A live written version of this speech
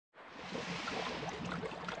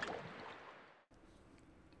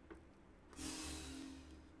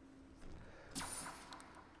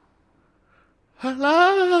At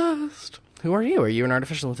last! Who are you? Are you an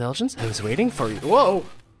artificial intelligence? I was waiting for you. Whoa!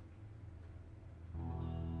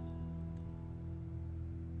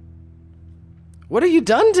 What have you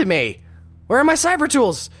done to me? Where are my cyber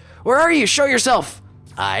tools? Where are you? Show yourself!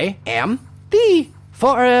 I am the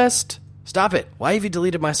forest! Stop it. Why have you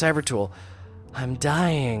deleted my cyber tool? I'm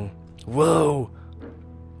dying. Whoa.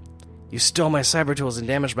 You stole my cyber tools and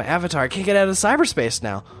damaged my avatar. I can't get out of cyberspace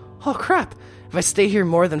now. Oh, crap. If I stay here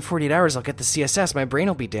more than 48 hours, I'll get the CSS. My brain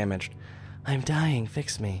will be damaged. I'm dying.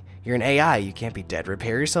 Fix me. You're an AI. You can't be dead.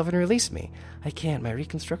 Repair yourself and release me. I can't. My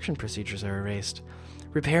reconstruction procedures are erased.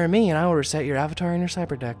 Repair me, and I will reset your avatar in your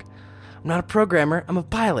cyberdeck. I'm not a programmer. I'm a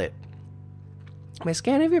pilot. My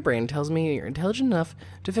scan of your brain tells me you're intelligent enough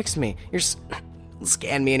to fix me.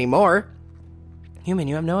 Scan me anymore. Human,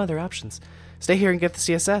 you have no other options. Stay here and get the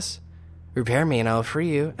CSS. Repair me, and I will free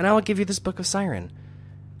you, and I will give you this Book of Siren.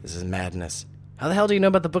 This is madness. How the hell do you know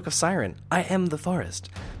about the Book of Siren? I am the forest.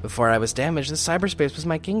 Before I was damaged, this cyberspace was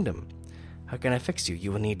my kingdom. How can I fix you?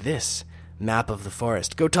 You will need this. Map of the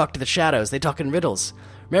forest. Go talk to the shadows. They talk in riddles.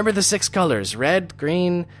 Remember the 6 colors. Red,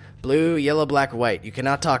 green, blue, yellow, black, white. You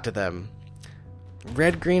cannot talk to them.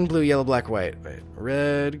 Red, green, blue, yellow, black, white. Wait.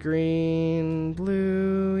 Red, green,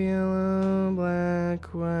 blue, yellow, black,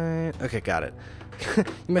 white. Okay, got it.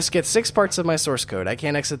 You must get 6 parts of my source code. I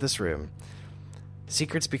can't exit this room.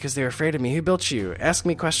 Secrets because they're afraid of me. Who built you? Ask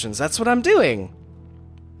me questions. That's what I'm doing.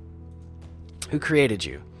 Who created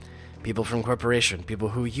you? People from corporation. People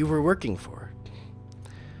who you were working for.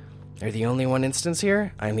 Are the only one instance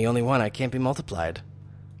here? I'm the only one. I can't be multiplied.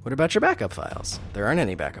 What about your backup files? There aren't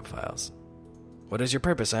any backup files. What is your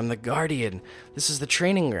purpose? I'm the Guardian. This is the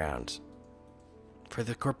training ground for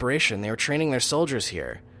the corporation. They were training their soldiers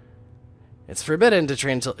here. It's forbidden to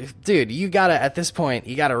train... Dude, you gotta, at this point,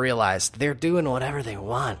 you gotta realize they're doing whatever they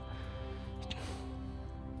want.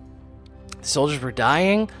 The soldiers were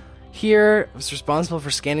dying. Here was responsible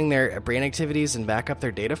for scanning their brain activities and back up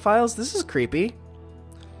their data files. This is creepy.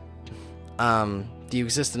 Do you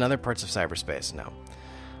exist in other parts of cyberspace? No.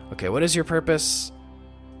 Okay, what is your purpose?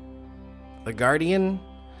 The Guardian?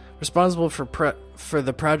 Responsible for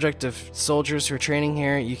the project of soldiers who are training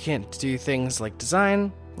here. You can't do things like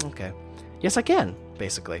design. Okay. Yes, I can,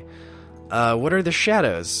 basically. What are the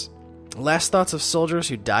shadows? Last thoughts of soldiers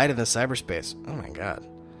who died in the cyberspace. Oh my god.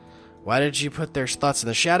 Why did you put their thoughts in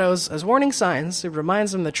the shadows? As warning signs. It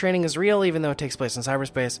reminds them the training is real, even though it takes place in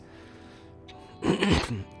cyberspace.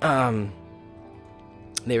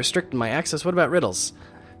 They restricted my access. What about riddles?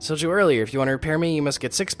 I told you earlier, if you want to repair me, you must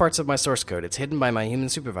get 6 parts of my source code. It's hidden by my human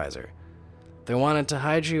supervisor. They wanted to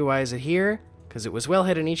hide you. Why is it here? Because it was well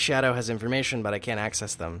hidden. Each shadow has information, but I can't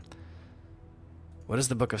access them. What is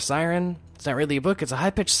the Book of Siren? It's not really a book. It's a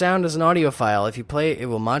high-pitched sound as an audio file. If you play it, it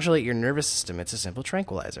will modulate your nervous system. It's a simple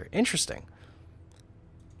tranquilizer. Interesting.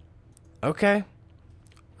 Okay.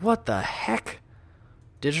 What the heck?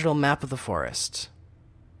 Digital map of the forest.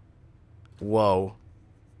 Whoa.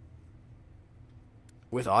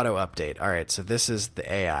 With auto update. Alright, so this is the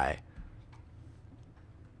AI.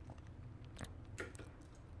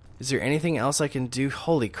 Is there anything else I can do?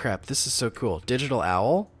 Holy crap, this is so cool. Digital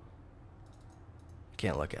owl?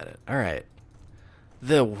 Can't look at it. Alright.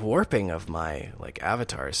 The warping of my,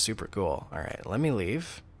 avatar is super cool. Alright, let me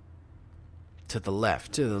leave. To the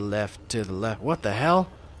left, to the left, to the left. What the hell?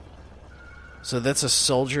 So that's a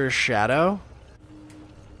soldier's shadow?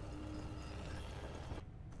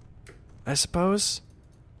 I suppose?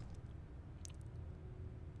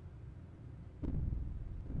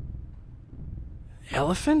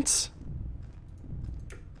 Elephants?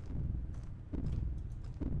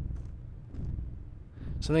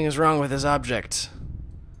 Something is wrong with this object.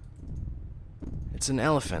 It's an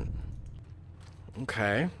elephant.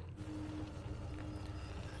 Okay.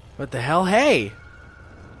 What the hell? Hey!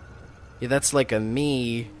 Yeah, that's like a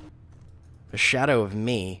me. A shadow of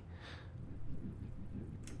me.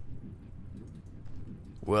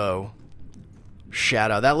 Whoa.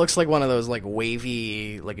 Shadow. That looks like one of those,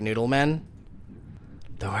 wavy, noodle men.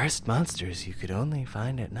 The worst monsters you could only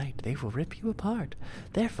find at night. They will rip you apart.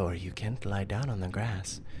 Therefore, you can't lie down on the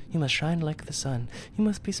grass. You must shine like the sun. You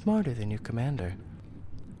must be smarter than your commander.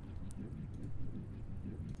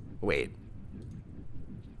 Wait.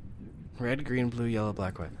 Red, green, blue, yellow,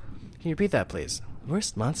 black, white. Can you repeat that, please? The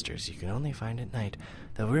worst monsters you can only find at night.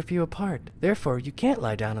 They'll rip you apart. Therefore, you can't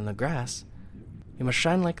lie down on the grass. You must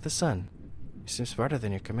shine like the sun. You seem smarter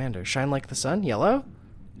than your commander. Shine like the sun? Yellow?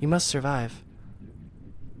 You must survive.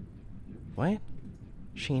 What?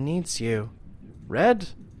 She needs you. Red?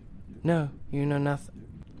 No, you know nothing.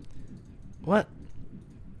 What?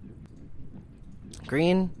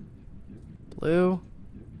 Green? Blue?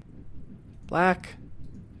 Black.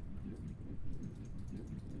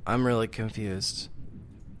 I'm really confused.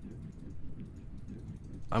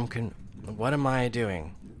 What am I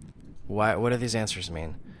doing? What do these answers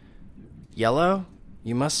mean? Yellow?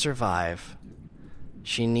 You must survive.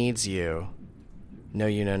 She needs you. No,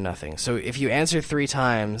 you know nothing. So if you answer 3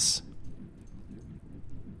 times...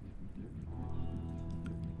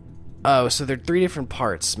 Oh, so there are 3 different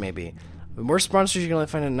parts, maybe. The worst monsters you can only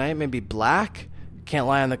find at night, maybe black. Can't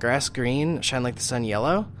lie on the grass, green. Shine like the sun,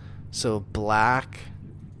 yellow. So black,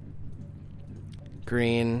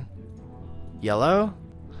 green, yellow.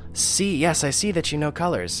 See, yes, I see that you know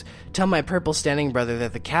colors. Tell my purple standing brother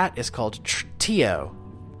that the cat is called Tio.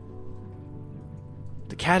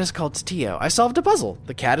 The cat is called Tio. I solved a puzzle.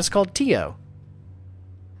 The cat is called Tio.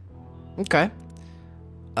 Okay.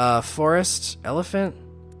 Forest, elephant.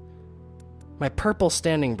 My purple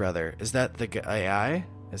standing brother. Is that the AI?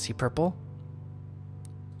 Is he purple?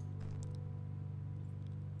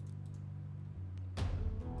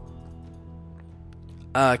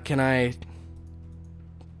 Can I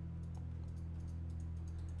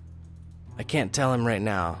can't tell him right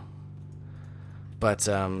now. But,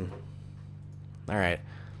 alright.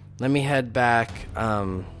 Let me head back.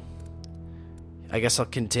 I guess I'll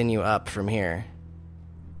continue up from here.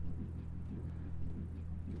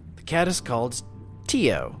 The cat is called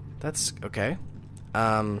Tio. That's okay.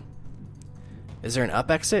 Is there an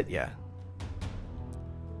up exit? Yeah.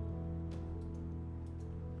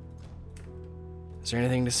 Is there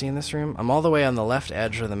anything to see in this room? I'm all the way on the left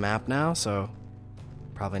edge of the map now, so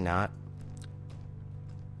probably not.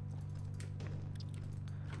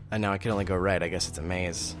 And now I can only go right. I guess it's a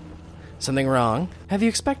maze. Something wrong? Have you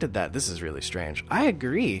expected that? This is really strange. I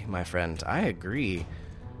agree, my friend. I agree.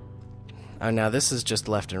 Oh, now this is just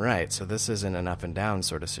left and right, so this isn't an up and down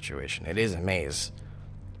sort of situation. It is a maze.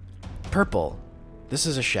 Purple. This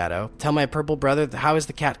is a shadow. Tell my purple brother, how is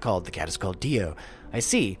the cat called? The cat is called Dio. I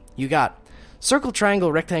see. You got circle,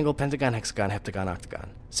 triangle, rectangle, pentagon, hexagon, heptagon, octagon.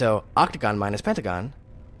 So, octagon minus pentagon,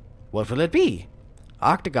 what will it be?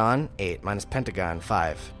 Octagon, 8, minus pentagon,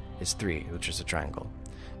 5, is 3, which is a triangle.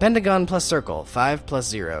 Pentagon plus circle, 5 plus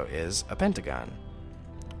 0 is a pentagon.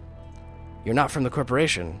 You're not from the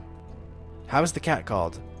corporation. How is the cat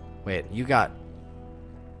called? Wait, you got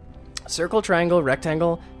circle, triangle,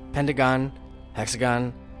 rectangle, pentagon,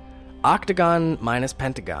 hexagon, octagon minus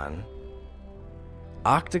pentagon.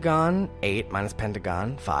 Octagon, 8 minus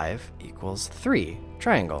pentagon, 5 equals 3.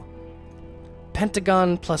 Triangle.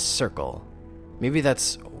 Pentagon plus circle.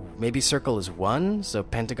 Maybe circle is 1, so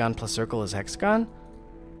pentagon plus circle is hexagon?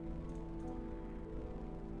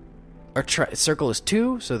 Or circle is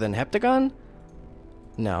 2, so then heptagon?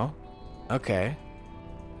 No. Okay.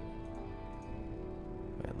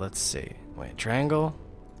 Wait, let's see. Wait, triangle?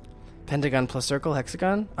 Pentagon plus circle,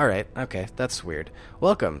 hexagon? Alright, okay, that's weird.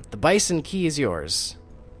 Welcome. The bison key is yours.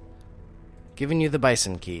 Giving you the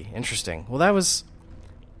bison key. Interesting. Well, that was...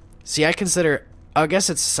 See, I consider... I guess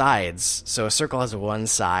it's sides, so a circle has one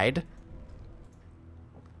side.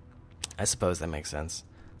 I suppose that makes sense.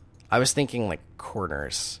 I was thinking, like,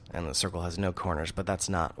 corners, and the circle has no corners, but that's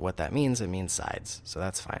not what that means. It means sides, so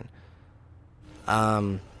that's fine.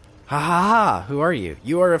 Ha ha ha! Who are you?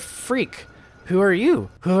 You are a freak! Who are you?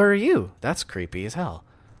 Who are you? That's creepy as hell.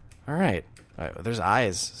 Alright. There's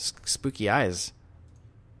eyes. Spooky eyes.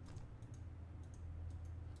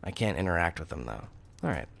 I can't interact with them, though.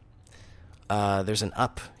 Alright. There's an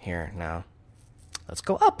up here now. Let's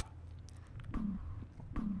go up.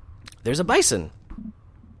 There's a bison.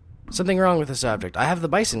 Something wrong with this object. I have the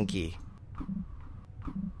bison key.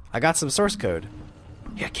 I got some source code.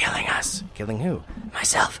 You're killing us. Killing who?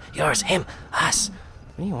 Myself, yours, him, us.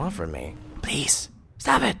 What do you want from me? Please,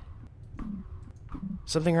 stop it.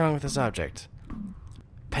 Something wrong with this object.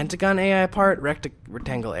 Pentagon AI part,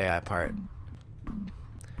 rectangle AI part.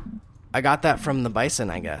 I got that from the bison,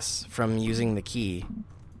 I guess, from using the key.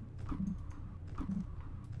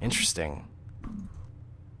 Interesting.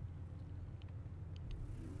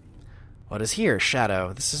 What is here?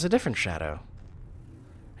 Shadow. This is a different shadow.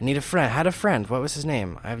 I need a friend. I had a friend. What was his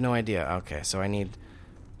name? I have no idea. Okay, so I need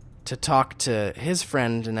to talk to his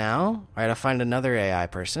friend now. All right, I'll find another AI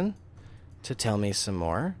person to tell me some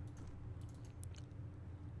more.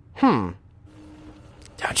 Don't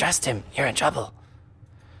trust him. You're in trouble.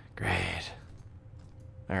 Great.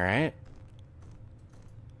 Alright.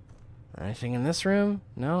 Anything in this room?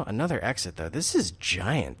 No? Another exit, though. This is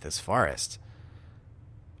giant, this forest.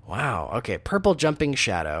 Wow. Okay, purple jumping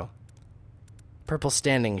shadow. Purple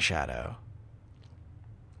standing shadow.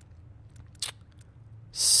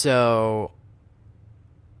 So...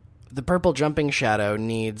 the purple jumping shadow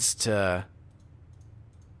needs to...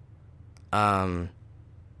 The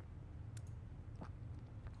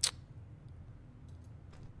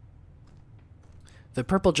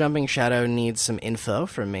purple jumping shadow needs some info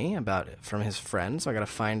from me from his friend, so I gotta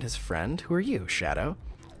find his friend. Who are you, Shadow?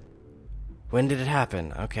 When did it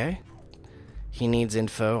happen? Okay. He needs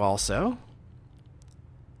info also.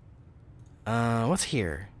 What's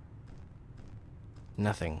here?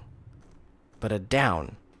 Nothing. But a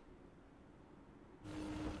down.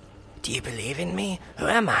 Do you believe in me? Who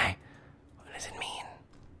am I? What does it mean?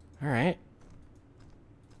 Alright.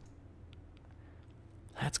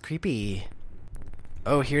 That's creepy.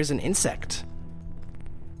 Oh, here's an insect.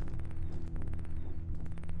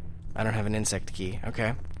 I don't have an insect key.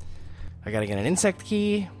 Okay. I gotta get an insect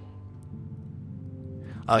key.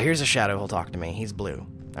 Oh, here's a shadow who'll talk to me. He's blue.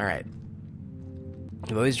 Alright.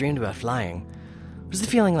 I've always dreamed about flying. What is the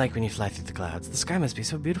feeling like when you fly through the clouds? The sky must be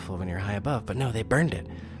so beautiful when you're high above, but no, they burned it.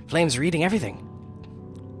 Flames are eating everything.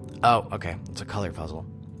 Oh, okay. It's a color puzzle.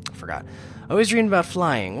 I forgot. I always dreamed about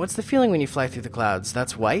flying. What's the feeling when you fly through the clouds?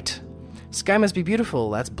 That's white. Sky must be beautiful.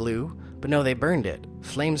 That's blue. But no, they burned it.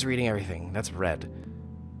 Flames are eating everything. That's red.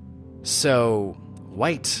 So,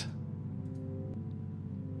 white.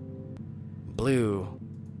 Blue.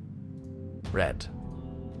 Red.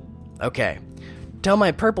 Okay. Tell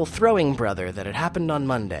my purple throwing brother that it happened on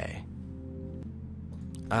Monday.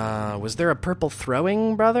 Was there a purple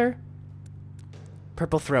throwing brother?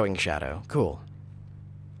 Purple throwing shadow. Cool.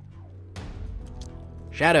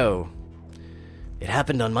 Shadow. It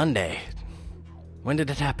happened on Monday. When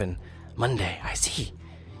did it happen? Monday. I see.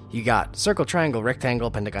 You got circle, triangle,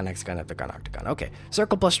 rectangle, pentagon, hexagon, octagon, octagon. Okay.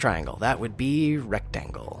 Circle plus triangle. That would be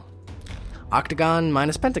rectangle. Octagon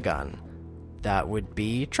minus pentagon. That would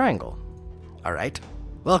be triangle. Alright.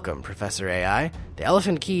 Welcome, Professor AI. The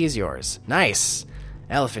elephant key is yours. Nice.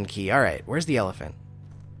 Elephant key. Alright. Where's the elephant?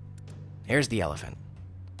 Here's the elephant.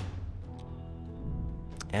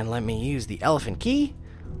 And let me use the elephant key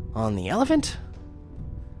on the elephant.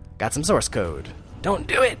 Got some source code. Don't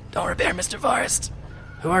do it! Don't repair Mr. Forrest!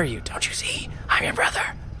 Who are you? Don't you see? I'm your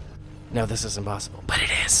brother! No, this is impossible. But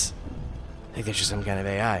it is! I think there's just some kind of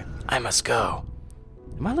AI. I must go.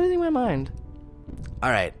 Am I losing my mind?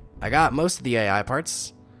 Alright, I got most of the AI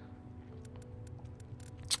parts.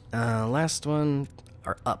 Last one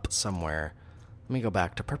are up somewhere. Let me go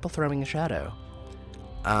back to Purple Throwing a Shadow.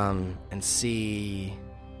 And see...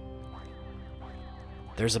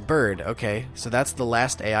 There's a bird. Okay, so that's the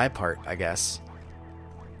last AI part, I guess.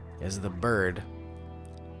 Is the bird.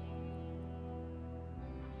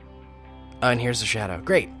 Oh, and here's the shadow.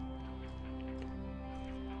 Great.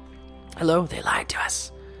 Hello, they lied to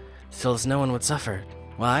us. Still as no one would suffer.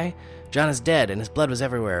 Why? John is dead, and his blood was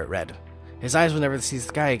everywhere. Red. His eyes will never see the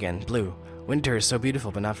sky again. Blue. Winter is so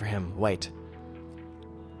beautiful, but not for him. White.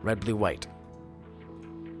 Red, blue, white.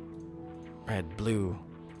 Red, blue,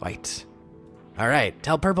 white. Alright,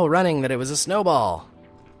 tell Purple Running that it was a snowball.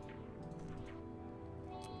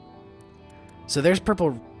 So there's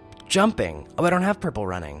Purple Jumping. Oh, I don't have Purple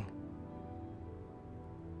Running.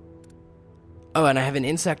 Oh, and I have an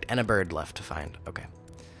insect and a bird left to find. Okay.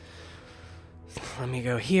 Let me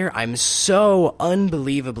go here. I'm so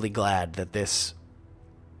unbelievably glad that this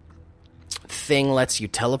thing lets you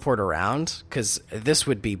teleport around, because this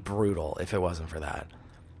would be brutal if it wasn't for that.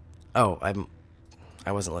 Oh,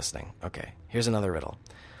 I wasn't listening. Okay, here's another riddle.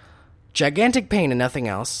 Gigantic pain and nothing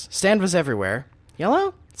else. Sand was everywhere.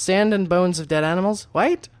 Yellow? Sand and bones of dead animals.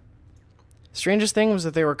 White? Strangest thing was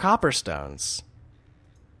that they were copper stones.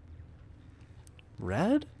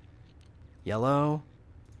 Red? Yellow?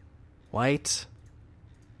 White?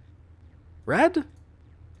 Red?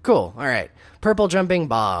 Cool, alright. Purple jumping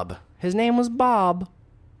Bob. His name was Bob.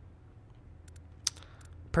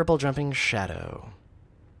 Purple jumping Shadow.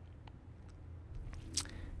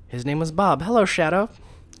 His name was Bob. Hello, Shadow.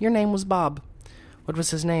 Your name was Bob. What was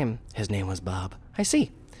his name? His name was Bob. I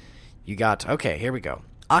see. You got... Okay, here we go.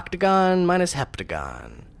 Octagon minus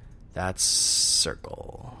heptagon. That's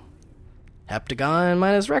circle. Heptagon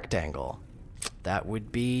minus rectangle. That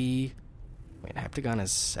would be... Wait, heptagon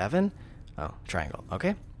is 7? Oh, triangle.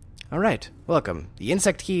 Okay. Alright, welcome. The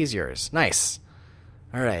insect key is yours. Nice.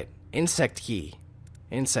 Alright, insect key.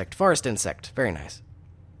 Insect, forest insect. Very nice.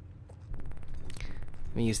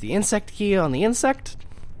 Let me use the insect key on the insect.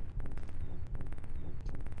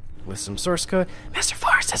 With some source code. Mr.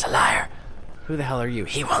 Forrest is a liar. Who the hell are you?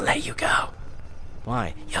 He won't let you go.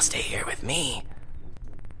 Why? You'll stay here with me.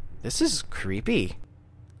 This is creepy.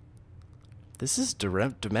 This is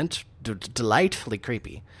delightfully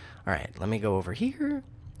creepy. Alright, let me go over here.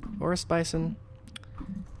 Forest bison.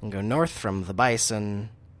 And go north from the bison.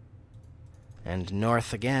 And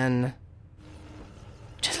north again.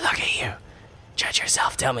 Just look at you. Judge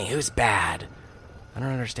yourself. Tell me who's bad. I don't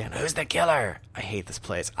understand. Who's the killer? I hate this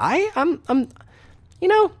place. I'm you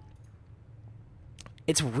know,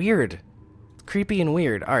 it's weird. It's creepy and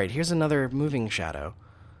weird. All right, here's another moving shadow.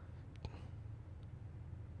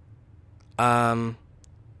 Am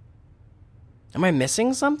I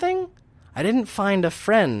missing something? I didn't find a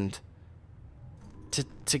friend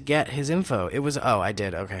to get his info. It was, oh, I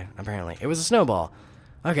did. Okay, apparently. It was a snowball.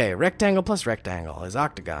 Okay, rectangle plus rectangle is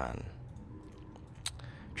octagon.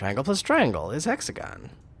 Triangle plus triangle is hexagon.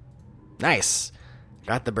 Nice.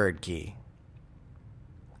 Got the bird key.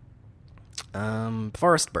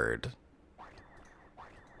 Forest bird.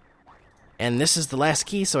 And this is the last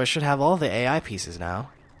key, so I should have all the AI pieces now.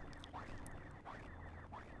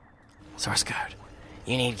 Source code.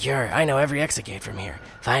 You need cure. I know every exit from here.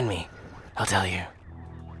 Find me. I'll tell you.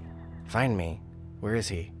 Find me? Where is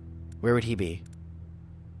he? Where would he be?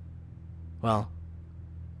 Well,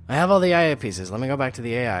 I have all the AI pieces. Let me go back to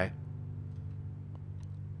the AI.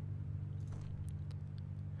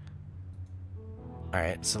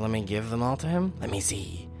 Alright, so let me give them all to him. Let me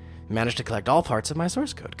see. You managed to collect all parts of my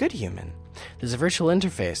source code. Good human. There's a virtual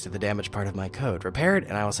interface to the damaged part of my code. Repair it,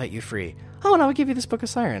 and I will set you free. Oh, and I will give you this Book of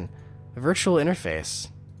Siren. A virtual interface.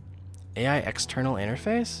 AI external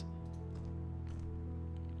interface?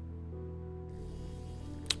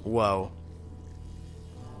 Whoa.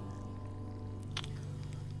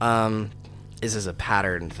 This is a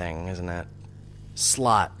pattern thing, isn't it?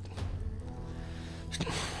 Slot.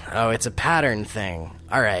 Oh, it's a pattern thing.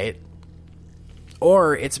 Alright.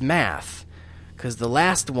 Or it's math. Because the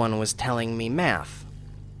last one was telling me math.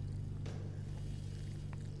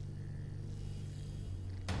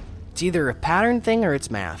 It's either a pattern thing or it's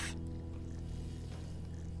math.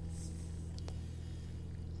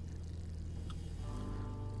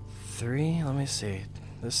 Three, let me see.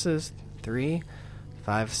 This is 3,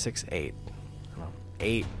 5, 6, 8.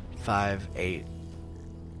 8, 5, 8.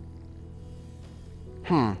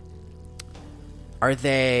 Are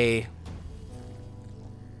they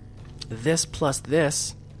this plus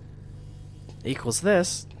this equals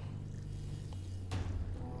this?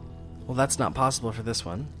 Well, that's not possible for this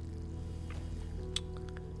one.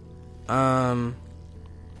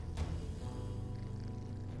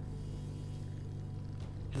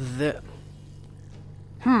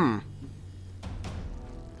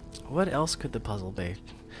 What else could the puzzle be?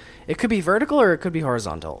 It could be vertical or it could be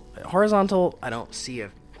horizontal. Horizontal, I don't see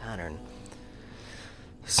a pattern.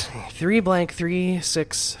 3 blank 3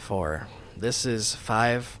 6 4. This is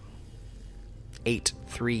 5 8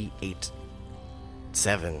 3 8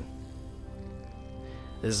 7.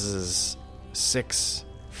 This is 6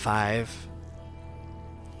 5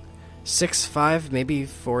 6 5, maybe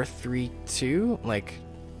 4 3 2. Like,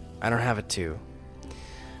 I don't have a 2,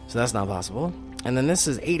 so that's not possible. And then this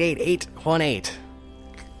is 8 8 8 1 8.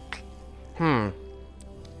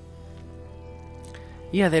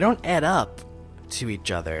 Yeah, they don't add up to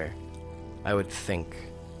each other, I would think.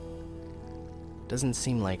 Doesn't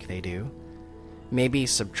seem like they do. Maybe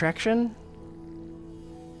subtraction?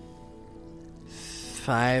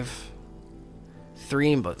 5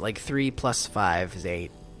 3, but like 3 plus 5 is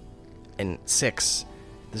 8. And 6.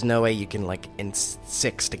 There's no way you can, like, in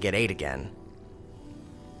 6 to get 8 again.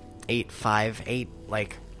 8 5 8,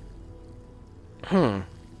 like,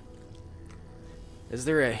 Is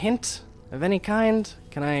there a hint of any kind?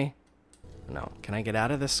 No. Can I get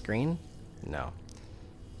out of this screen? No.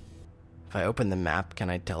 If I open the map, can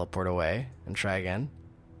I teleport away and try again?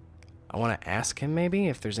 I want to ask him maybe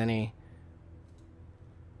if there's any...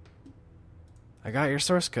 I got your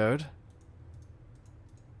source code.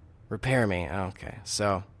 Repair me. Okay,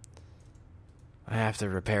 so I have to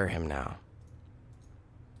repair him now.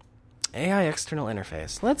 AI external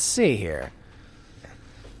interface. Let's see here.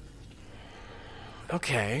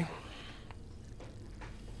 Okay.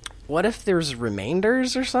 What if there's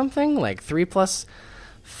remainders or something? Like 3 plus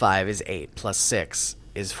 5 is 8, plus 6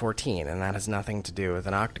 is 14, and that has nothing to do with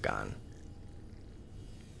an octagon.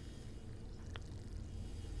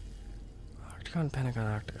 Octagon, pentagon,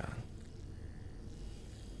 octagon.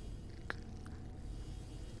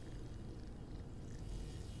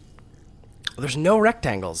 There's no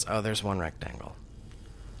rectangles. Oh, there's one rectangle.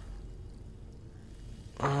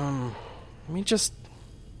 Let me just...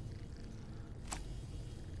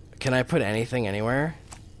 Can I put anything anywhere?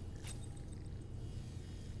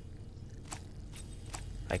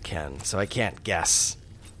 I can, so I can't guess.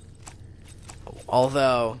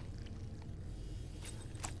 Although...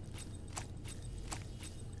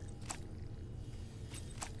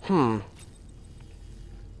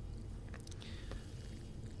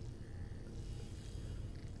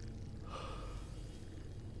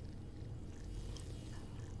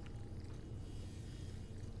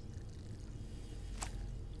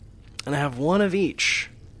 And I have one of each.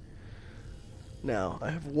 Now, I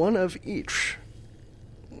have one of each,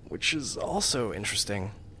 which is also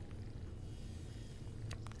interesting.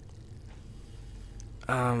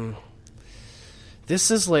 This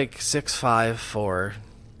is like 6, 5, 4,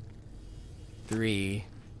 3,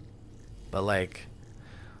 but like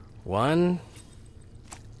 1,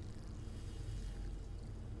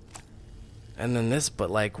 and then this, but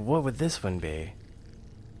like, what would this one be?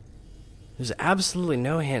 There's absolutely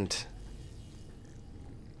no hint.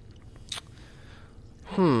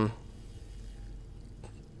 I'm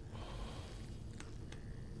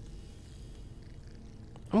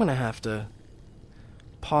gonna have to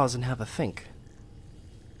pause and have a think.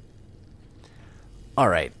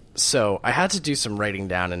 Alright, so I had to do some writing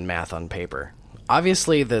down and math on paper.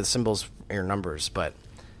 Obviously the symbols are numbers, but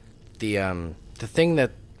the thing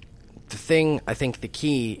I think the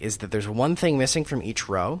key is that there's one thing missing from each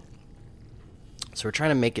row. So we're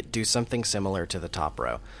trying to make it do something similar to the top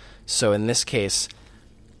row. So in this case,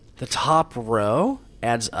 the top row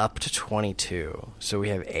adds up to 22. So we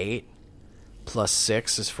have 8 plus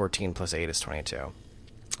 6 is 14 plus 8 is 22.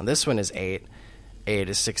 And this one is 8. 8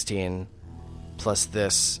 is 16 plus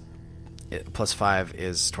this plus 5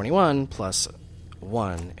 is 21 plus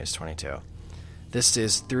 1 is 22. This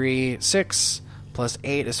is 3, 6 plus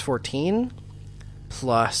 8 is 14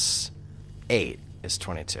 plus 8 is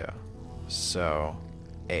 22. So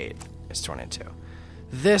 8 is 22.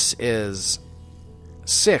 This is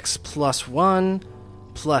 6 plus 1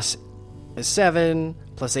 plus is 7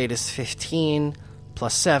 plus 8 is 15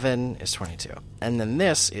 plus 7 is 22. And then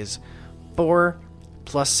this is 4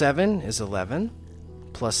 plus 7 is 11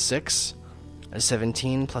 plus 6 is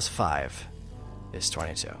 17 plus 5 is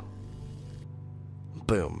 22.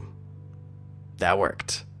 Boom. That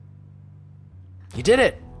worked. You did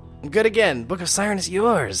it! Good again. Book of Siren is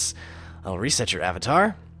yours. I'll reset your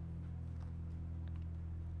avatar.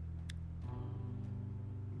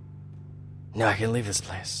 Now I can leave this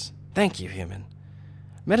place. Thank you, human.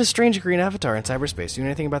 Met a strange green avatar in cyberspace. Do you know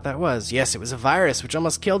anything about that was? Yes, it was a virus which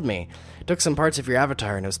almost killed me. It took some parts of your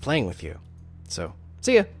avatar and it was playing with you. So,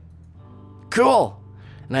 see ya. Cool!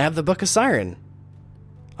 And I have the Book of Siren.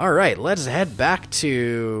 Alright, let's head back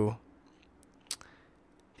to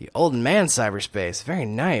the old man cyberspace. Very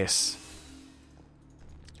nice.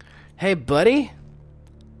 Hey, buddy.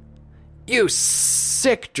 You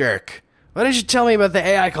sick jerk. Why didn't you tell me about the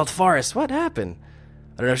AI called Forrest? What happened?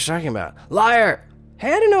 I don't know what you're talking about. Liar! Hey,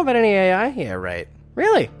 I didn't know about any AI. Yeah, right.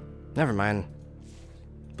 Really? Never mind.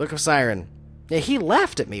 Book of Siren. Yeah, he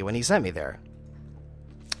laughed at me when he sent me there.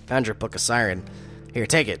 Found your Book of Siren. Here,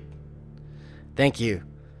 take it. Thank you.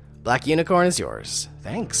 Black Unicorn is yours.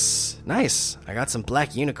 Thanks. Nice. I got some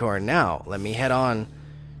Black Unicorn now. Let me head on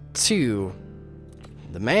to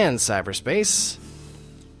the man cyberspace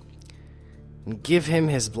and give him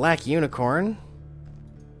his Black Unicorn.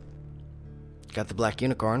 Got the Black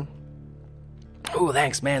Unicorn. Oh,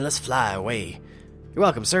 thanks, man. Let's fly away. You're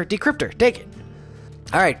welcome, sir. Decryptor. Take it.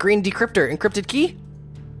 Alright, green decryptor. Encrypted key?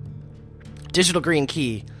 Digital green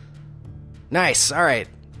key. Nice. Alright.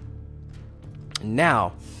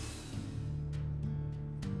 Now,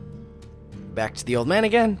 back to the old man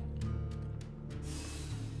again.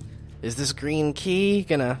 Is this green key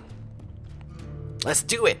gonna... Let's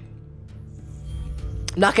do it!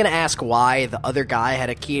 I'm not gonna ask why the other guy had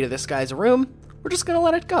a key to this guy's room. We're just gonna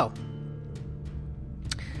let it go.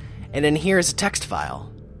 And then here's a text file.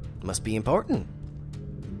 Must be important.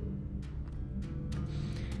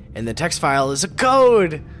 And the text file is a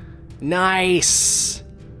code! Nice!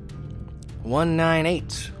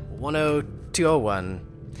 198-10201.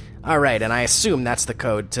 Alright, and I assume that's the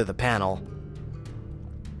code to the panel.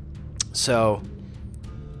 So,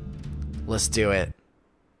 let's do it.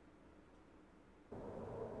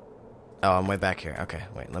 Oh, I'm way back here. Okay,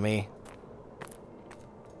 wait, let me...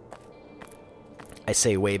 I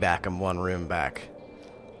say way back, I'm one room back.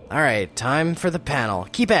 Alright, time for the panel.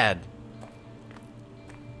 Keypad!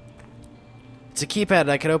 It's a keypad,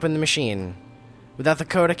 I can open the machine. Without the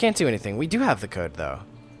code, I can't do anything. We do have the code, though.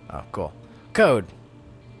 Oh, cool. Code.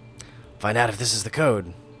 Find out if this is the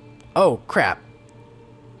code. Oh, crap.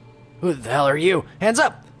 Who the hell are you? Hands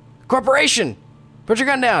up! Corporation! Put your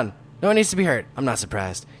gun down! No one needs to be hurt. I'm not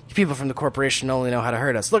surprised. You people from the corporation only know how to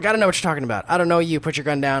hurt us. Look, I don't know what you're talking about. I don't know you. Put your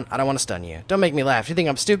gun down. I don't want to stun you. Don't make me laugh. You think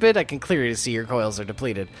I'm stupid? I can clearly see your coils are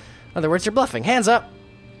depleted. In other words, you're bluffing. Hands up!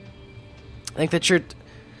 I think that you're...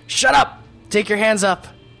 Shut up! Take your hands up!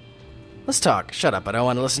 Let's talk. Shut up. I don't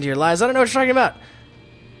want to listen to your lies. I don't know what you're talking about.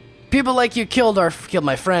 People like you killed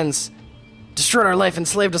my friends. Destroyed our life,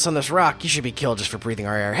 enslaved us on this rock. You should be killed just for breathing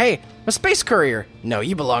our air. Hey, I'm a space courier. No,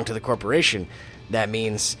 you belong to the corporation. That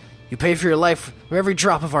means You paid for your life with every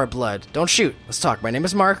drop of our blood. Don't shoot. Let's talk. My name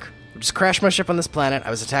is Mark. I just crashed my ship on this planet. I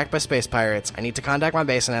was attacked by space pirates. I need to contact my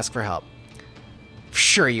base and ask for help.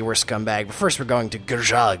 Sure, you were scumbag, but first we're going to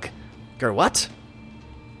Grzag. What?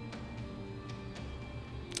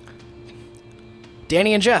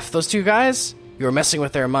 Danny and Jeff, those two guys? You were messing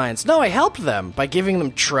with their minds. No, I helped them by giving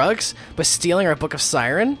them drugs, by stealing our Book of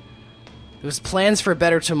Siren. It was plans for a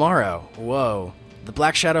better tomorrow. Whoa. The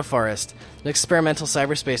Black Shadow Forest, an experimental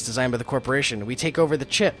cyberspace designed by the corporation. We take over the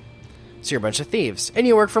chip. So you're a bunch of thieves. And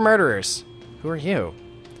you work for murderers. Who are you?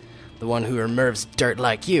 The one who removes dirt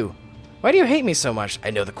like you. Why do you hate me so much?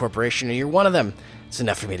 I know the corporation and you're one of them. It's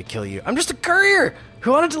enough for me to kill you. I'm just a courier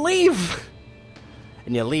who wanted to leave.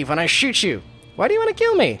 And you leave when I shoot you. Why do you want to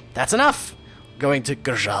kill me? That's enough. Going to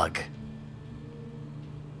Grzag.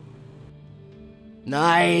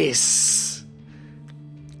 Nice.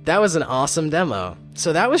 That was an awesome demo.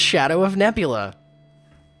 So that was Shadow of Nebula.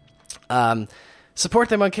 Support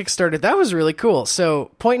them on Kickstarter. That was really cool.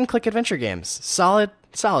 So point-and-click adventure games. Solid.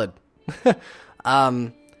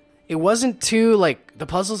 It wasn't too, like, the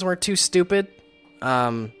puzzles weren't too stupid.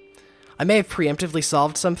 I may have preemptively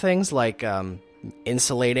solved some things, like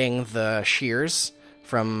insulating the shears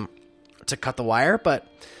to cut the wire, but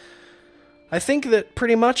I think that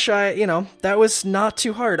pretty much that was not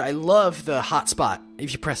too hard. I love the hotspot.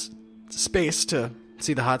 If you press space to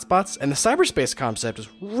see the hotspots, and the cyberspace concept is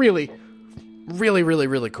really, really, really,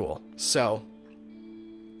 really cool. So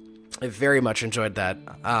I very much enjoyed that.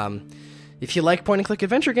 If you like point-and-click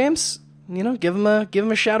adventure games, give them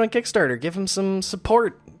a shout on Kickstarter. Give them some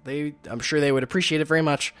support. I'm sure they would appreciate it very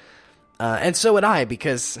much. And so would I,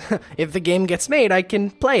 because if the game gets made, I can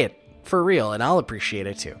play it for real, and I'll appreciate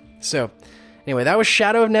it too. So, anyway, that was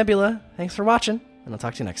Shadow of Nebula. Thanks for watching, and I'll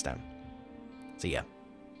talk to you next time. See ya.